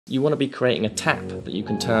You want to be creating a tap that you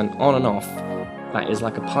can turn on and off that is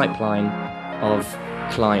like a pipeline of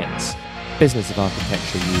clients. Business of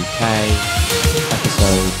Architecture UK,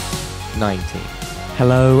 episode 19.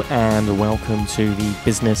 Hello and welcome to the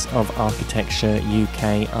Business of Architecture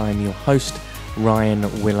UK. I'm your host, Rion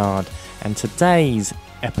Willard, and today's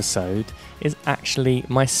episode is actually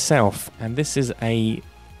myself, and this is a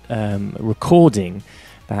recording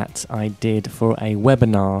that I did for a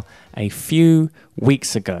webinar a few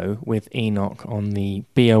weeks ago with Enoch on the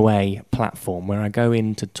BOA platform, where I go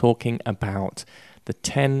into talking about the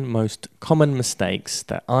 10 most common mistakes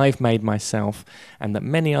that I've made myself and that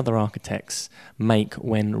many other architects make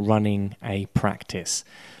when running a practice.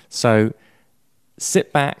 So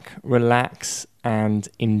sit back, relax, and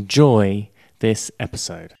enjoy this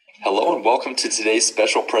episode. Hello and welcome to today's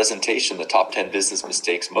special presentation, the top 10 business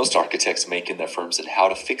mistakes most architects make in their firms and how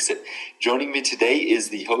to fix it. Joining me today is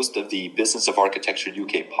the host of the Business of Architecture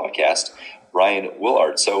UK podcast, Rion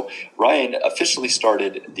Willard. So Rion officially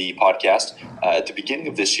started the podcast at the beginning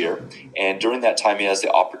of this year, and during that time he has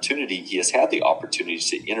had the opportunity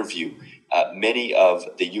to interview many of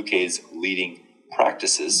the UK's leading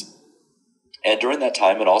practices. And during that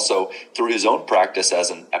time, and also through his own practice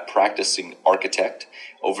as a practicing architect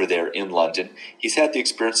over there in London, he's had the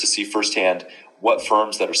experience to see firsthand what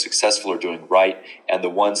firms that are successful are doing right, and the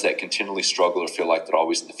ones that continually struggle or feel like they're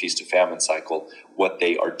always in the feast or famine cycle, what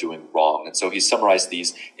they are doing wrong. And so he summarized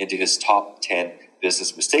these into his top 10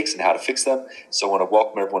 business mistakes and how to fix them. So I want to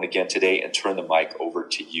welcome everyone again today and turn the mic over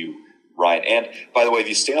to you, Rion. And by the way, if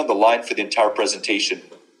you stay on the line for the entire presentation,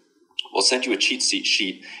 we'll send you a cheat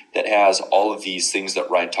sheet that has all of these things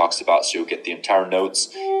that Rion talks about, so you'll get the entire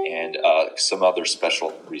notes and some other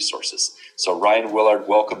special resources. So Rion Willard,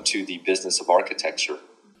 welcome to the Business of Architecture.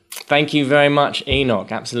 Thank you very much,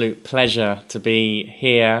 Enoch. Absolute pleasure to be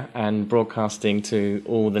here and broadcasting to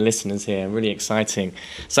all the listeners here. Really exciting.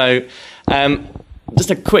 So just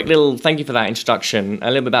a quick little thank you for that introduction. A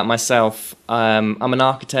little bit about myself. I'm an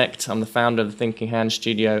architect. I'm the founder of the Thinking Hand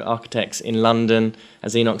Studio Architects in London.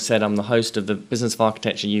 As Enoch said, I'm the host of the Business of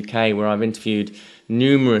Architecture UK, where I've interviewed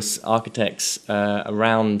numerous architects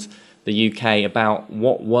around the UK about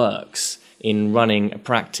what works in running a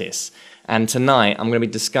practice. And tonight I'm going to be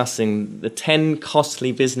discussing the 10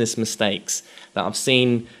 costly business mistakes that I've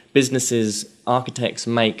seen businesses, architects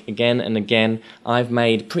make again and again. I've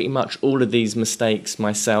made pretty much all of these mistakes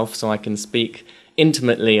myself, so I can speak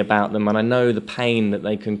intimately about them, and I know the pain that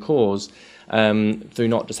they can cause through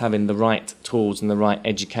not just having the right tools and the right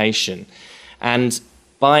education. And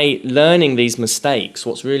by learning these mistakes,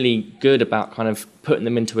 what's really good about kind of putting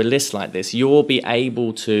them into a list like this, you'll be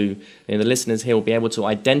able to, the listeners here will be able to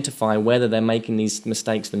identify whether they're making these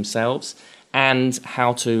mistakes themselves and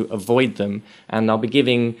how to avoid them. And I'll be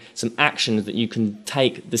giving some actions that you can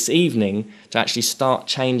take this evening to actually start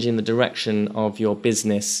changing the direction of your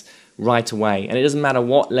business right away. And it doesn't matter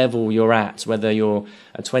what level you're at, whether you're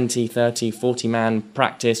a 20, 30, 40 man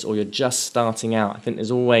practice or you're just starting out. I think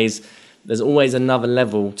there's always another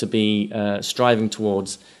level to be striving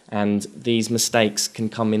towards, and these mistakes can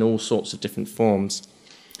come in all sorts of different forms.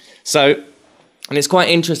 So, and it's quite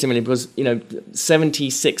interesting really, because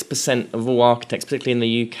 76% of all architects, particularly in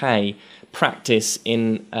the UK, practice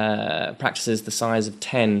in practices the size of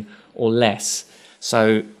 10 or less.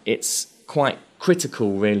 So it's quite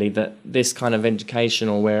critical really that this kind of education,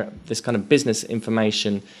 or where this kind of business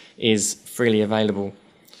information is freely available.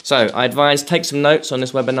 So I advise take some notes on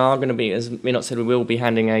this webinar. Going to be, as Enoch said, we will be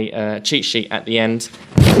handing a cheat sheet at the end.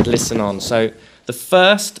 Listen on. So the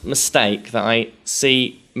first mistake that I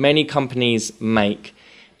see many companies make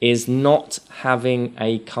is not having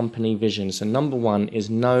a company vision. So number one is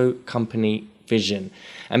no company vision.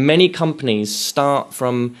 And many companies start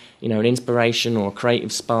from an inspiration or a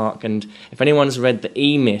creative spark. And if anyone's read The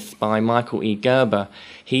E-Myth by Michael E. Gerber,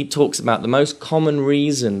 he talks about the most common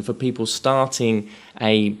reason for people starting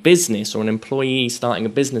a business, or an employee starting a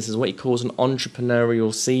business, is what he calls an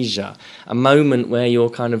entrepreneurial seizure. A moment where you're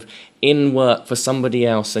kind of in work for somebody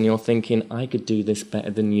else and you're thinking, I could do this better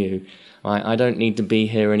than you. I don't need to be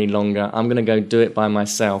here any longer. I'm going to go do it by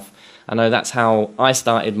myself. I know that's how I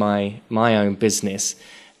started my own business.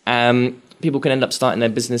 People can end up starting their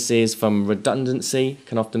businesses from redundancy,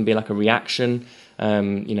 can often be like a reaction.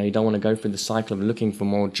 You don't want to go through the cycle of looking for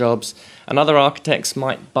more jobs. And other architects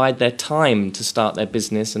might bide their time to start their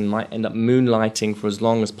business and might end up moonlighting for as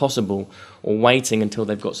long as possible, or waiting until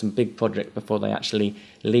they've got some big project before they actually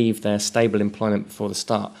leave their stable employment before the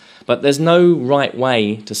start. But there's no right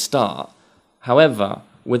way to start. However,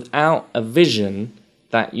 without a vision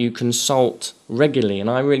that you consult regularly, and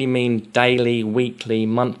I really mean daily, weekly,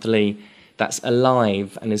 monthly, that's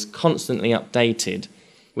alive and is constantly updated.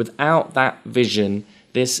 Without that vision,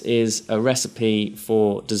 this is a recipe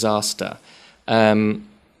for disaster. And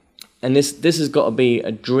this has got to be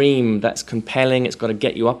a dream that's compelling. It's got to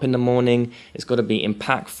get you up in the morning. It's got to be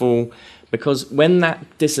impactful. Because when that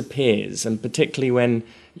disappears, and particularly when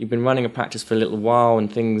you've been running a practice for a little while and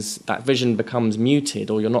that vision becomes muted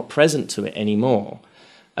or you're not present to it anymore,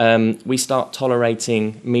 we start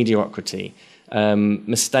tolerating mediocrity.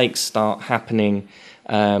 Mistakes start happening.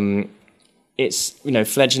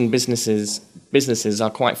 Fledgling businesses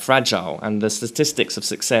are quite fragile, and the statistics of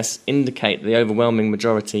success indicate the overwhelming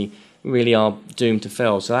majority really are doomed to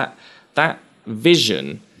fail. So that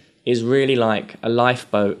vision is really like a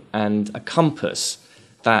lifeboat and a compass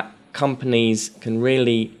that companies can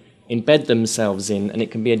really embed themselves in, and it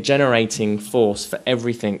can be a generating force for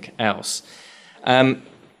everything else.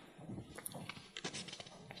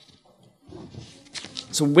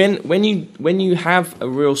 So when you have a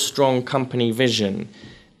real strong company vision,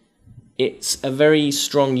 it's a very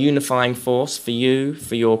strong unifying force for you,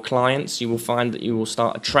 for your clients. You will find that you will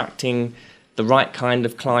start attracting the right kind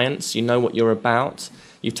of clients. You know what you're about.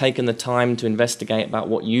 You've taken the time to investigate about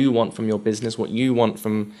what you want from your business, what you want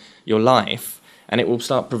from your life, and it will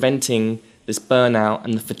start preventing this burnout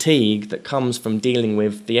and the fatigue that comes from dealing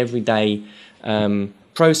with the everyday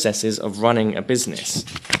processes of running a business.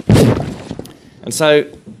 And so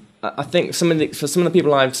I think for some of the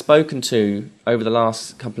people I've spoken to over the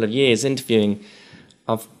last couple of years interviewing,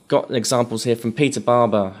 I've got examples here from Peter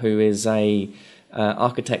Barber, who is a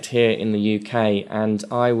architect here in the UK, and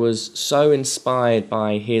I was so inspired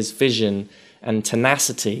by his vision and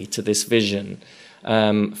tenacity to this vision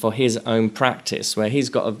for his own practice, where he's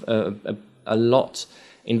got a lot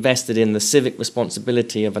invested in the civic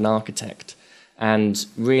responsibility of an architect and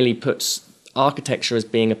really puts architecture as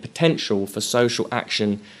being a potential for social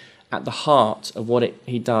action at the heart of what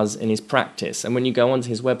he does in his practice. And when you go onto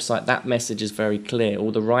his website, that message is very clear.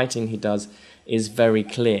 All the writing he does is very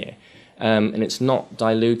clear. And it's not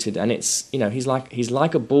diluted, and it's he's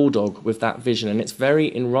like a bulldog with that vision, and it's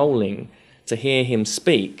very enrolling to hear him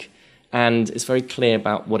speak, and it's very clear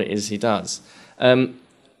about what it is he does.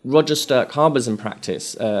 Roger Sturck Harbour's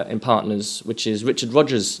practice in Partners, which is Richard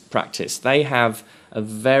Rogers' practice, they have a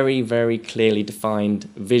very, very clearly defined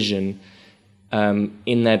vision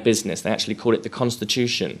in their business. They actually call it the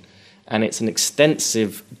Constitution, and it's an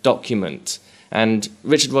extensive document. And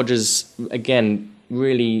Richard Rogers, again,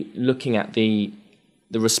 really looking at the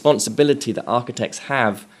responsibility that architects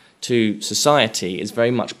have to society is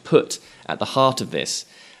very much put at the heart of this.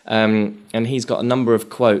 And he's got a number of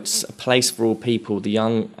quotes: "A place for all people, the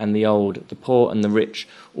young and the old, the poor and the rich,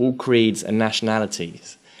 all creeds and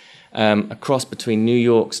nationalities. A cross between New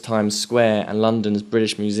York's Times Square and London's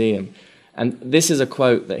British Museum." And this is a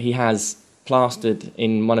quote that he has plastered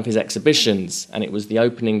in one of his exhibitions, and it was the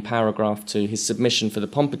opening paragraph to his submission for the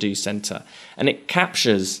Pompidou Centre. And it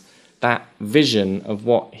captures that vision of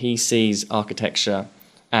what he sees architecture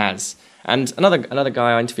as. And another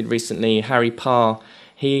guy I interviewed recently, Harry Parr,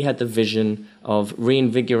 he had the vision of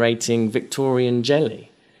reinvigorating Victorian jelly.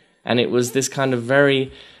 And it was this kind of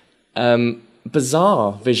very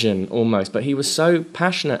bizarre vision almost, but he was so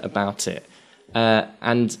passionate about it.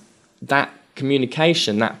 And that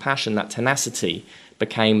communication, that passion, that tenacity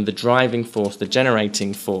became the driving force, the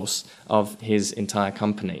generating force of his entire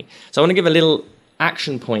company. So I want to give a little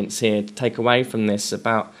action points here to take away from this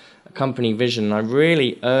about a company vision. I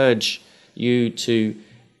really urge you to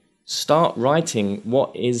start writing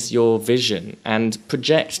what is your vision and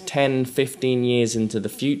project 10, 15 years into the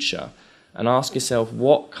future and ask yourself,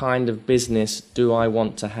 what kind of business do I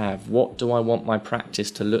want to have? What do I want my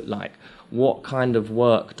practice to look like? What kind of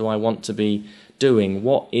work do I want to be doing?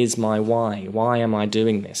 What is my why? Why am I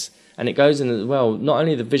doing this? And it goes in as well, not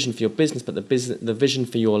only the vision for your business, but the vision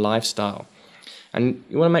for your lifestyle. And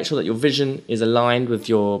you want to make sure that your vision is aligned with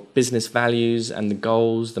your business values and the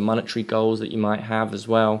goals, the monetary goals that you might have as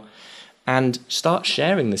well. And start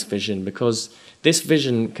sharing this vision, because this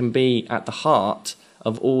vision can be at the heart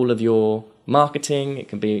of all of your marketing, it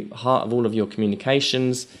can be heart of all of your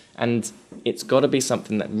communications, and it's got to be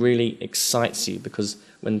something that really excites you, because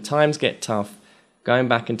when times get tough, going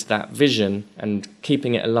back into that vision and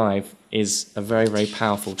keeping it alive is a very, very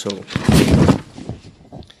powerful tool.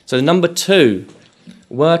 So number 2,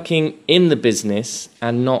 working in the business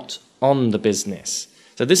and not on the business.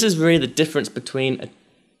 So this is really the difference between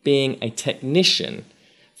being a technician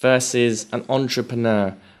versus an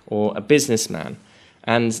entrepreneur or a businessman.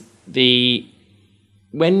 And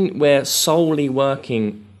when we're solely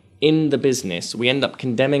working in the business, we end up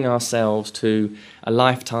condemning ourselves to a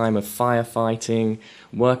lifetime of firefighting,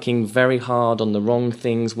 working very hard on the wrong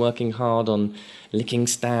things, working hard on licking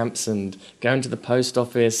stamps and going to the post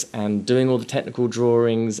office and doing all the technical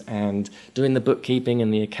drawings and doing the bookkeeping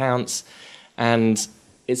and the accounts. And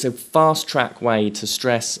it's a fast-track way to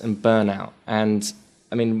stress and burnout. And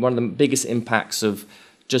I mean, one of the biggest impacts of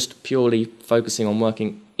just purely focusing on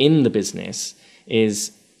working in the business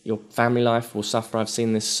is your family life will suffer. I've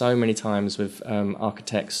seen this so many times with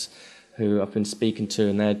architects who I've been speaking to,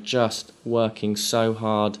 and they're just working so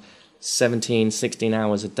hard, 17, 16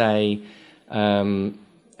 hours a day, and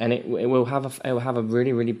it will have a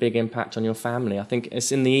really, really big impact on your family. I think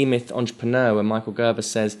it's in the E-Myth Entrepreneur where Michael Gerber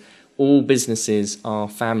says all businesses are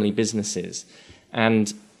family businesses,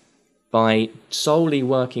 and by solely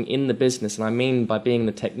working in the business, and I mean by being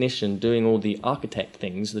the technician, doing all the architect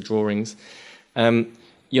things, the drawings,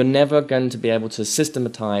 you're never going to be able to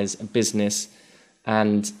systematize a business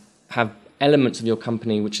and have elements of your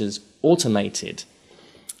company which is automated.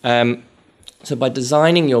 So by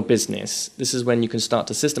designing your business, this is when you can start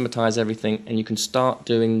to systematize everything and you can start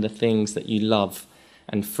doing the things that you love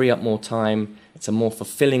and free up more time. It's a more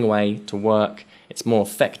fulfilling way to work. It's more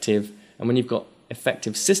effective. And when you've got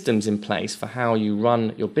effective systems in place for how you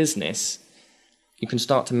run your business, you can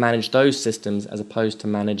start to manage those systems as opposed to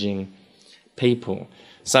managing people.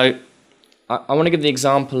 So I want to give the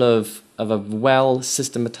example of a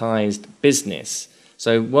well-systematized business.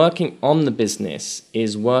 So working on the business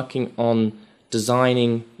is working on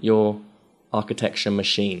designing your architecture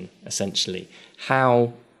machine, essentially.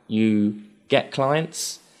 How you get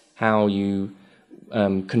clients, how you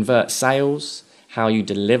convert sales, how you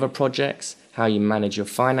deliver projects, how you manage your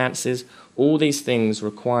finances. All these things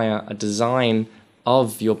require a design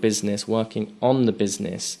of your business, working on the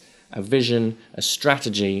business, a vision, a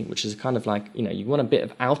strategy, which is kind of like, you want a bit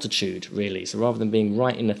of altitude, really. So rather than being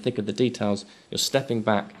right in the thick of the details, you're stepping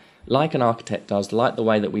back like an architect does, like the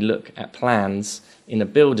way that we look at plans in a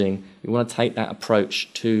building. You want to take that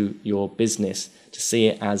approach to your business to see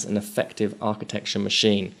it as an effective architecture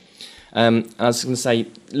machine. I was going to say,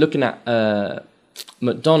 looking at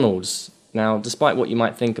McDonald's, now, despite what you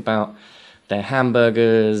might think about their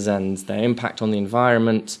hamburgers and their impact on the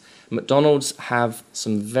environment, McDonald's have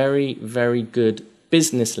some very, very good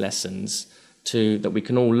business lessons that we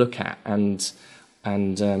can all look at and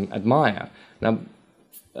admire. Now,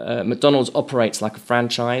 McDonald's operates like a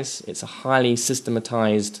franchise. It's a highly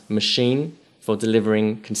systematized machine for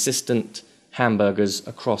delivering consistent hamburgers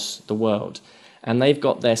across the world. And they've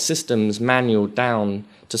got their systems manual down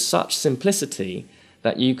to such simplicity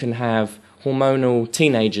that you can have hormonal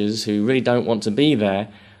teenagers who really don't want to be there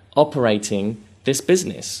operating this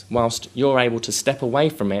business whilst you're able to step away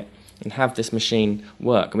from it and have this machine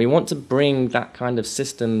work. And we want to bring that kind of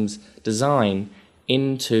systems design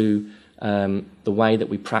into the way that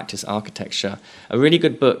we practice architecture. A really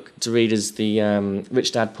good book to read is the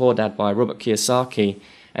Rich Dad, Poor Dad by Robert Kiyosaki,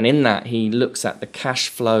 and in that he looks at the cash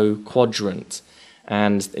flow quadrant,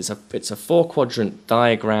 and it's a 4-quadrant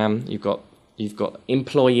diagram. You've got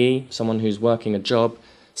employee, someone who's working a job,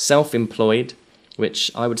 self-employed,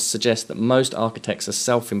 which I would suggest that most architects are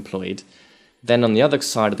self-employed. Then on the other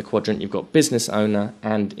side of the quadrant, you've got business owner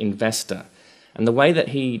and investor. And the way that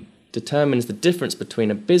he determines the difference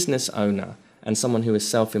between a business owner and someone who is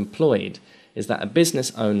self-employed is that a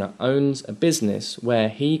business owner owns a business where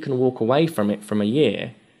he can walk away from it from a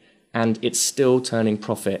year and it's still turning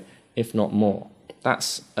profit, if not more.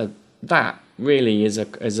 That really is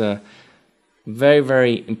a very,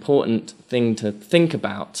 very important thing to think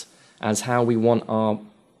about as how we want our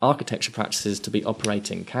architecture practices to be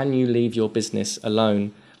operating. Can you leave your business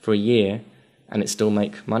alone for a year and it still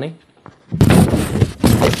make money?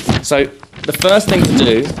 So the first thing to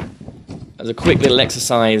do, as a quick little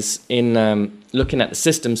exercise in looking at the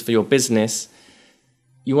systems for your business,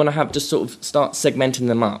 you want to have just sort of start segmenting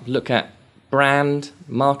them up. Look at brand,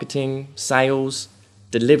 marketing, sales,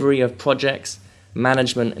 delivery of projects,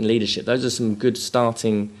 management and leadership. Those are some good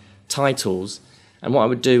starting titles. And what I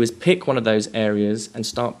would do is pick one of those areas and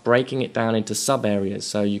start breaking it down into sub-areas.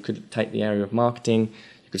 So you could take the area of marketing,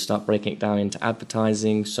 you could start breaking it down into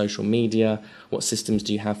advertising, social media, what systems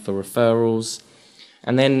do you have for referrals,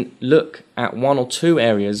 and then look at 1 or 2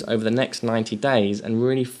 areas over the next 90 days and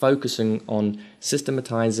really focusing on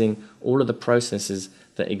systematizing all of the processes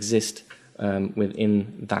that exist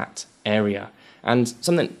within that area. And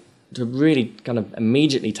something to really kind of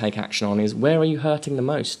immediately take action on is, where are you hurting the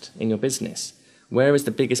most in your business? Where is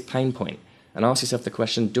the biggest pain point? And ask yourself the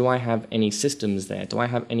question, do I have any systems there? Do I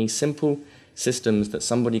have any simple systems that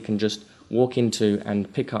somebody can just walk into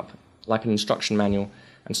and pick up like an instruction manual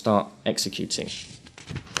and start executing.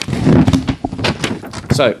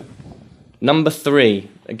 So, number 3,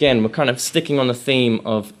 again, we're kind of sticking on the theme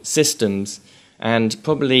of systems, and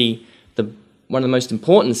probably one of the most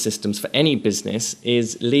important systems for any business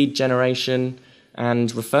is lead generation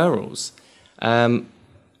and referrals.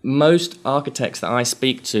 Most architects that I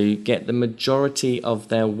speak to get the majority of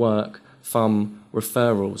their work from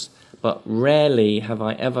referrals, but rarely have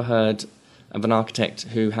I ever heard of an architect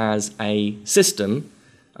who has a system,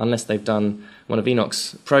 unless they've done one of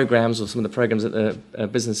Enoch's programs or some of the programs at the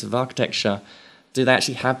Business of Architecture, do they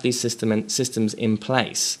actually have these systems in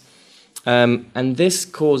place. And this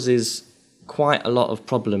causes quite a lot of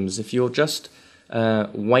problems. If you're just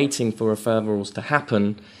waiting for referrals to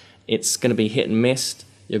happen, it's going to be hit and miss.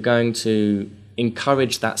 You're going to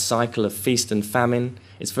encourage that cycle of feast and famine.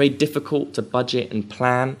 It's very difficult to budget and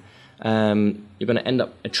plan. You're going to end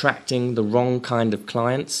up attracting the wrong kind of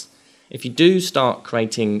clients. If you do start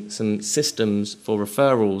creating some systems for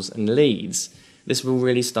referrals and leads, this will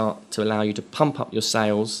really start to allow you to pump up your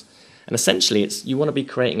sales. And essentially, you want to be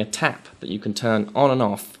creating a tap that you can turn on and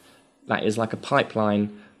off. That is like a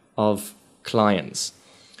pipeline of clients.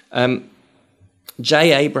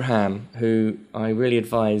 Jay Abraham, who I really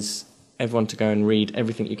advise everyone to go and read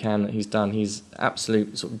everything you can that he's done. He's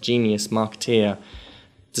absolute sort of genius marketeer.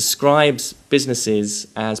 Describes businesses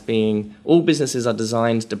as being, all businesses are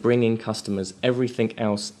designed to bring in customers. Everything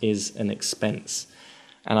else is an expense.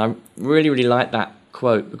 And I really, really like that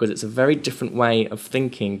quote because it's a very different way of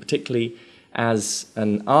thinking, particularly as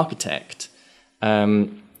an architect.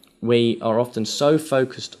 We are often so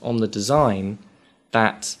focused on the design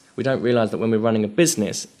that we don't realize that when we're running a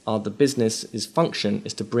business, the business's function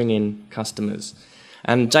is to bring in customers.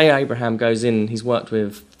 And Jay Abraham goes in, he's worked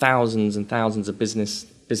with thousands and thousands of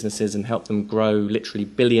businesses and helped them grow literally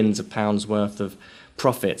billions of pounds worth of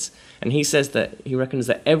profits. And he says that he reckons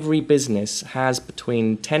that every business has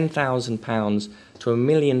between £10,000 to £1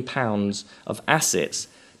 million of assets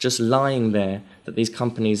just lying there that these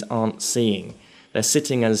companies aren't seeing. They're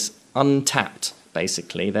sitting as untapped,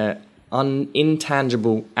 basically. They're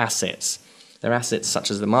intangible assets. They're assets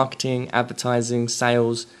such as the marketing, advertising,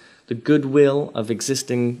 sales, the goodwill of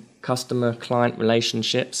existing customer-client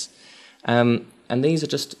relationships. And these are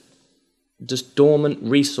just dormant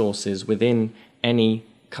resources within any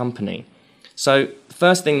company. So the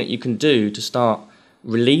first thing that you can do to start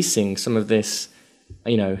releasing some of this,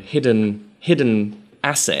 hidden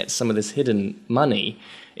assets, some of this hidden money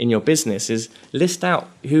in your business is list out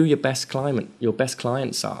who your best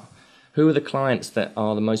clients are. Who are the clients that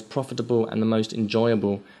are the most profitable and the most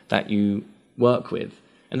enjoyable that you work with?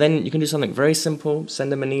 And then you can do something very simple,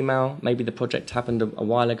 send them an email. Maybe the project happened a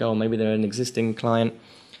while ago, or maybe they're an existing client.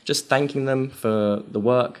 Just thanking them for the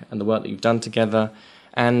work and the work that you've done together.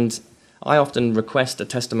 And I often request a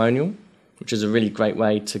testimonial, which is a really great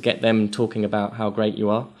way to get them talking about how great you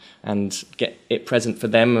are and get it present for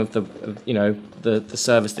them of the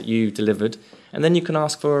service that you delivered. And then you can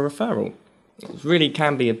ask for a referral. It really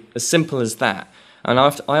can be as simple as that. And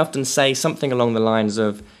I often say something along the lines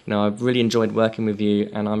of, I've really enjoyed working with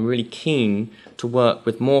you and I'm really keen to work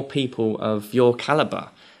with more people of your caliber.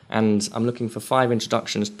 And I'm looking for 5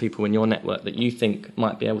 introductions to people in your network that you think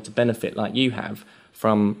might be able to benefit like you have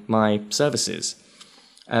from my services.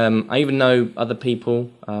 I even know other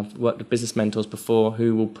people, I've worked with business mentors before,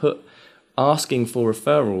 who will put asking for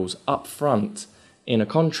referrals up front in a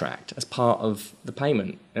contract as part of the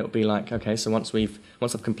payment. It'll be like, okay, so once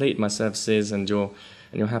I've completed my services and you're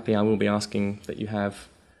happy, I will be asking that you have,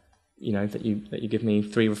 that you give me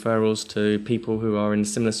 3 referrals to people who are in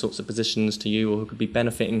similar sorts of positions to you or who could be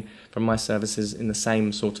benefiting from my services in the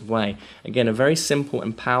same sort of way. Again, a very simple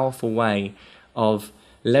and powerful way of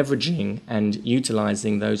leveraging and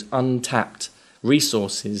utilizing those untapped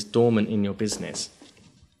resources dormant in your business.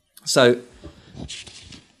 So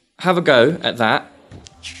have a go at that.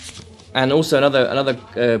 And also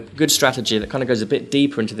another good strategy that kind of goes a bit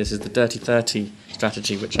deeper into this is the Dirty 30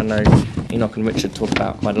 strategy, which I know Enoch and Richard talk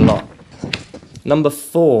about quite a lot. Number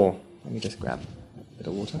 4, let me just grab a bit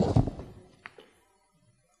of water.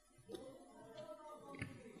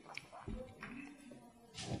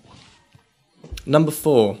 Number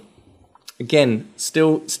 4, again,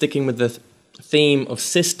 still sticking with the theme of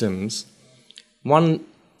systems. One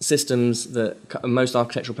systems that most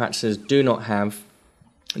architectural practices do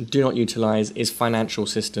not utilize is financial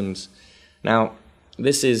systems. Now,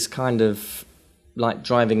 this is kind of like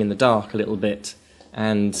driving in the dark a little bit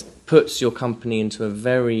and puts your company into a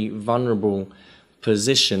very vulnerable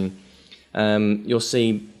position. You'll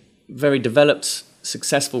see very developed,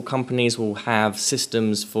 successful companies will have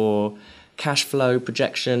systems for cash flow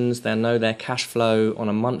projections. They'll know their cash flow on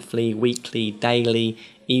a monthly, weekly, daily,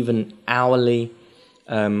 even hourly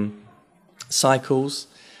cycles.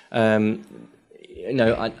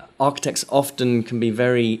 Architects often can be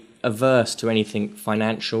very averse to anything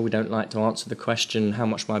financial. We don't like to answer the question, how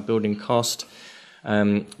much my building cost?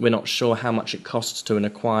 We're not sure how much it costs to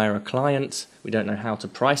acquire a client. We don't know how to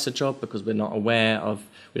price a job because we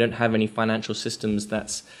don't have any financial systems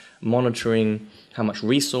that's monitoring how much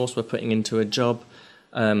resource we're putting into a job.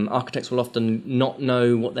 Architects will often not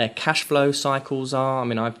know what their cash flow cycles are. I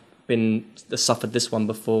mean, I've suffered this one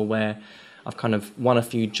before where I've kind of won a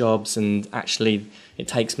few jobs and actually it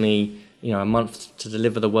takes me, a month to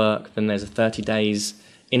deliver the work. Then there's a 30 days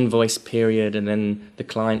invoice period, and then the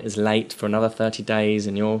client is late for another 30 days,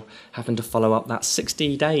 and you're having to follow up that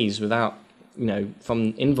 60 days without,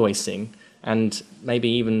 from invoicing, and maybe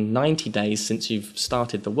even 90 days since you've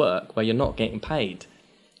started the work where you're not getting paid.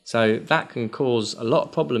 So that can cause a lot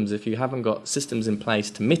of problems if you haven't got systems in place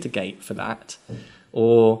to mitigate for that,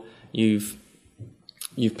 or you've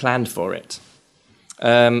planned for it.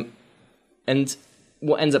 And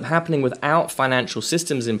what ends up happening without financial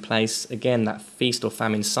systems in place, again, that feast or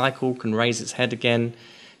famine cycle can raise its head again.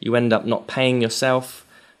 You end up not paying yourself.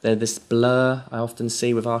 There's this blur I often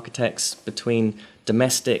see with architects between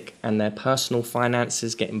domestic and their personal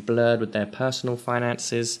finances, getting blurred with their personal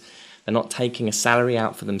finances. They're not taking a salary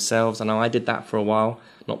out for themselves. I know I did that for a while,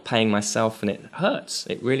 not paying myself, and it hurts.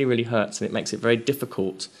 It really, really hurts, and it makes it very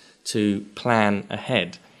difficult to plan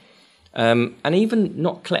ahead. And even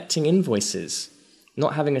not collecting invoices.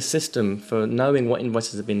 Not having a system for knowing what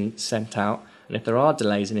invoices have been sent out, and if there are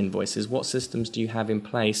delays in invoices, what systems do you have in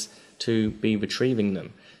place to be retrieving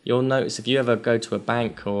them? You'll notice if you ever go to a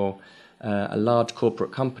bank or a large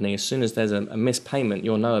corporate company, as soon as there's a missed payment,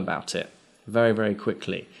 you'll know about it very, very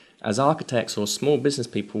quickly. As architects or small business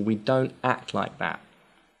people, we don't act like that,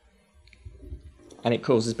 and it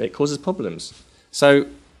causes problems. So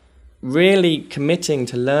really committing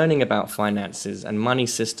to learning about finances and money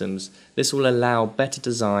systems, this will allow better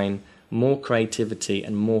design, more creativity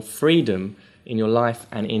and more freedom in your life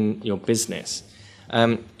and in your business.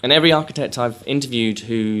 And every architect I've interviewed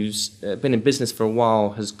who's been in business for a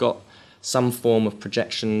while has got some form of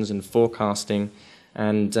projections and forecasting.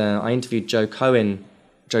 And I interviewed Jo Cowan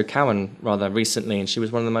recently, and she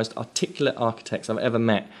was one of the most articulate architects I've ever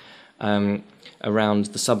met around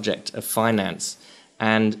the subject of finance.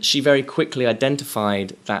 And she very quickly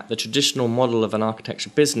identified that the traditional model of an architecture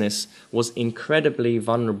business was incredibly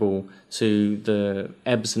vulnerable to the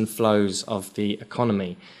ebbs and flows of the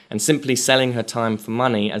economy. And simply selling her time for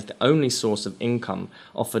money as the only source of income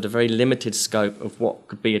offered a very limited scope of what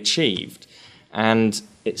could be achieved. And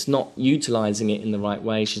it's not utilizing it in the right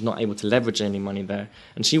way. She's not able to leverage any money there.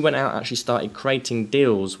 And she went out and actually started creating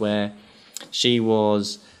deals where she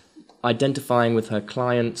was identifying with her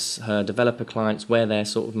clients, her developer clients, where their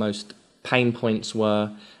sort of most pain points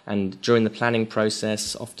were. And during the planning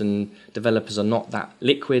process, often developers are not that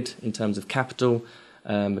liquid in terms of capital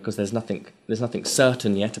because there's nothing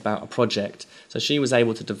certain yet about a project. So she was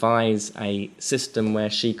able to devise a system where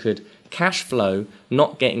she could cash flow,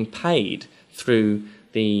 not getting paid through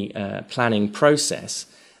the planning process,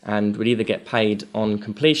 and would either get paid on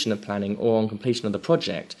completion of planning or on completion of the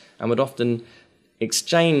project, and would often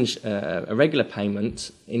exchange a regular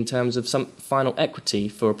payment in terms of some final equity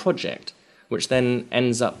for a project, which then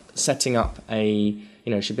ends up setting up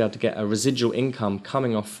she'd be able to get a residual income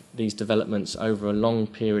coming off these developments over a long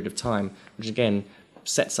period of time, which again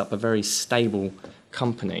sets up a very stable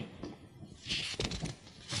company.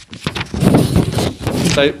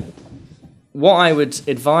 So what I would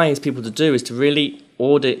advise people to do is to really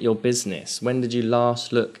audit your business. When did you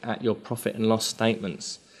last look at your profit and loss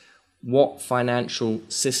statements? What financial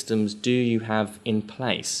systems do you have in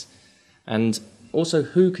place? And also,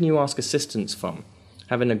 who can you ask assistance from?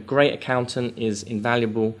 Having a great accountant is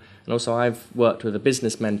invaluable. And also, I've worked with a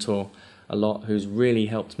business mentor a lot who's really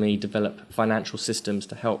helped me develop financial systems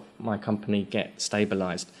to help my company get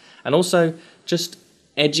stabilized. And also, just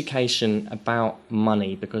education about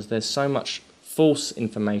money, because there's so much false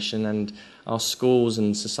information, and our schools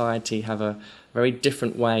and society have a very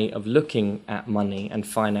different way of looking at money and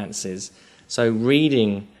finances. So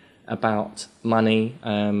reading about money,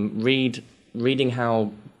 reading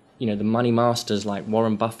how the money masters like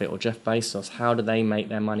Warren Buffett or Jeff Bezos, how do they make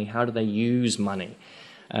their money? How do they use money?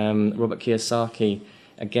 Robert Kiyosaki,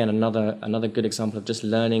 again, another good example of just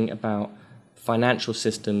learning about financial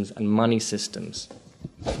systems and money systems.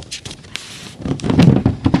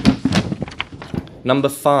 Number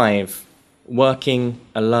 5, working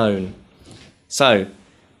alone. So,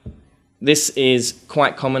 This is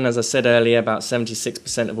quite common, as I said earlier. About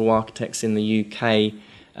 76% of all architects in the UK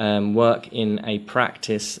work in a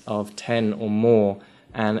practice of 10 or more,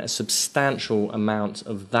 and a substantial amount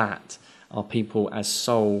of that are people as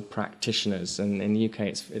sole practitioners. And in the UK,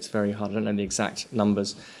 it's very hard. I don't know the exact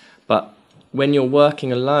numbers, but when you're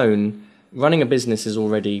working alone, running a business is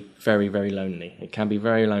already very, very lonely. It can be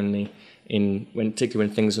very lonely, particularly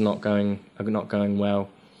when things are not going well.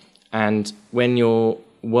 And when you're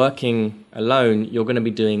working alone, you're going to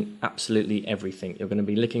be doing absolutely everything. You're going to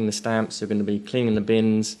be licking the stamps, you're going to be cleaning the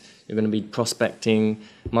bins, you're going to be prospecting,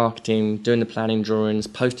 marketing, doing the planning drawings,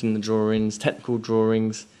 posting the drawings, technical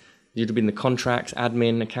drawings. You'd be in the contracts,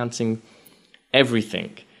 admin, accounting,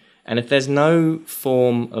 everything. And if there's no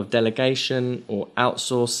form of delegation or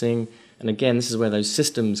outsourcing, and again, this is where those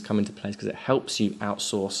systems come into place because it helps you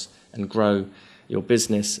outsource and grow your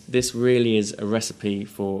business, this really is a recipe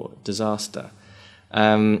for disaster.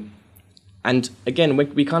 And again,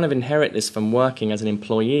 we kind of inherit this from working as an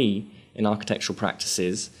employee in architectural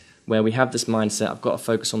practices, where we have this mindset, I've got to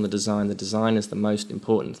focus on the design is the most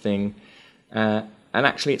important thing. And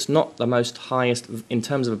actually, it's not the most highest, in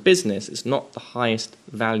terms of a business, it's not the highest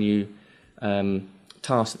value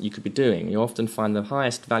task that you could be doing. You often find the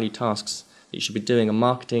highest value tasks that you should be doing are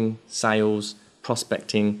marketing, sales,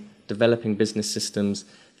 prospecting, developing business systems,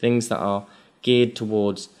 things that are geared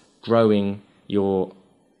towards growing your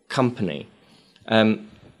company. And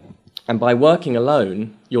by working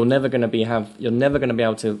alone, you're never going to be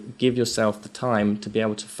able to give yourself the time to be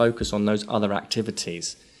able to focus on those other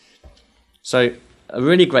activities. So a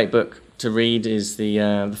really great book to read is the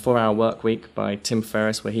 4-Hour Workweek by Tim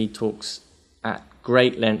Ferriss, where he talks at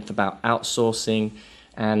great length about outsourcing.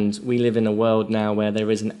 And we live in a world now where there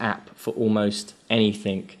is an app for almost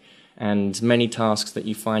anything, and many tasks that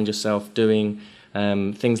you find yourself doing,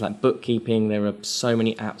 things like bookkeeping. There are so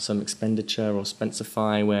many apps on Expenditure or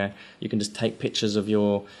Spensify where you can just take pictures of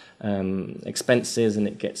your expenses, and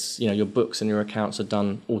it gets, your books and your accounts are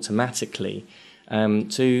done automatically.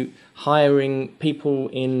 To hiring people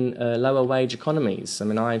in lower wage economies. I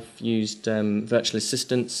mean, I've used virtual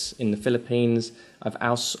assistants in the Philippines. I've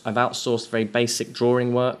outsourced very basic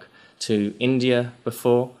drawing work to India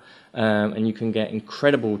before, and you can get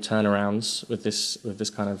incredible turnarounds with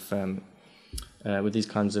these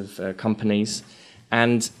kinds of companies,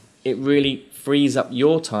 and it really frees up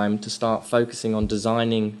your time to start focusing on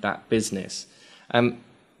designing that business. And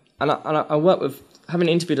I work with, having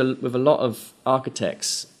interviewed with a lot of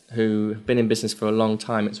architects who have been in business for a long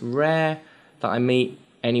time, it's rare that I meet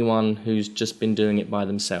anyone who's just been doing it by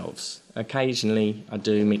themselves. Occasionally, I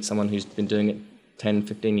do meet someone who's been doing it 10,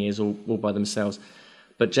 15 years all by themselves.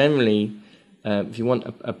 But generally, if you want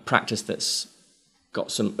a practice that's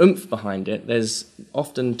got some oomph behind it, there's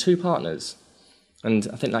often two partners. And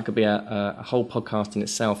I think that could be a whole podcast in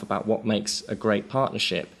itself about what makes a great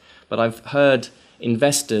partnership. But I've heard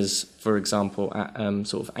investors, for example, at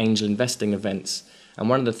sort of angel investing events, and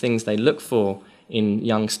one of the things they look for in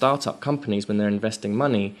young startup companies when they're investing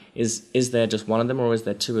money is there just one of them or is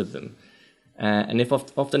there two of them? And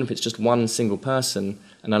often if it's just one single person,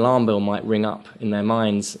 an alarm bell might ring up in their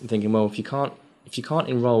minds, thinking, well, if you can't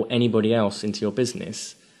enroll anybody else into your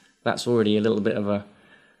business, that's already a little bit of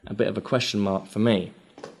a question mark for me.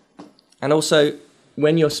 And also,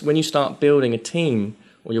 when you start building a team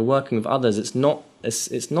or you're working with others, it's not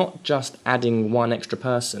just adding one extra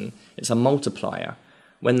person; it's a multiplier.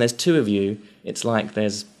 When there's two of you, it's like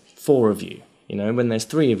there's four of you. When there's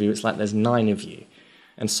three of you, it's like there's 9 of you,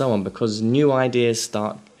 and so on. Because new ideas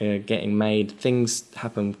start getting made, things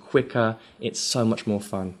happen quicker. It's so much more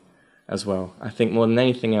fun as well. I think more than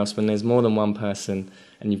anything else, when there's more than one person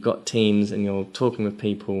and you've got teams and you're talking with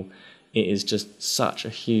people, it is just such a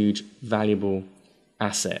huge, valuable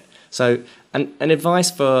asset. So, and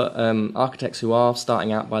advice for architects who are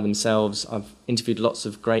starting out by themselves, I've interviewed lots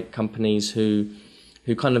of great companies who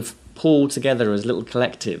kind of pull together as little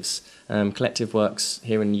collectives. Collective Works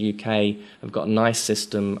here in the UK have got a nice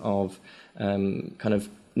system of kind of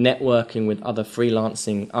networking with other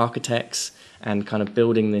freelancing architects and kind of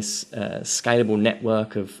building this scalable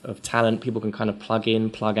network of talent. People can kind of plug in,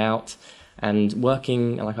 plug out, and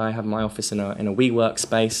working, like I have my office in a WeWork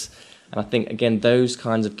space. And I think, again, those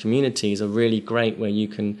kinds of communities are really great where you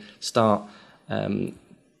can start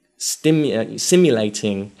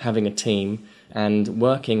simulating having a team and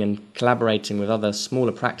working and collaborating with other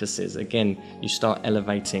smaller practices. Again, you start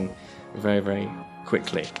elevating very, very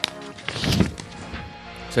quickly.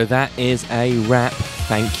 So that is a wrap.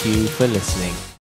 Thank you for listening.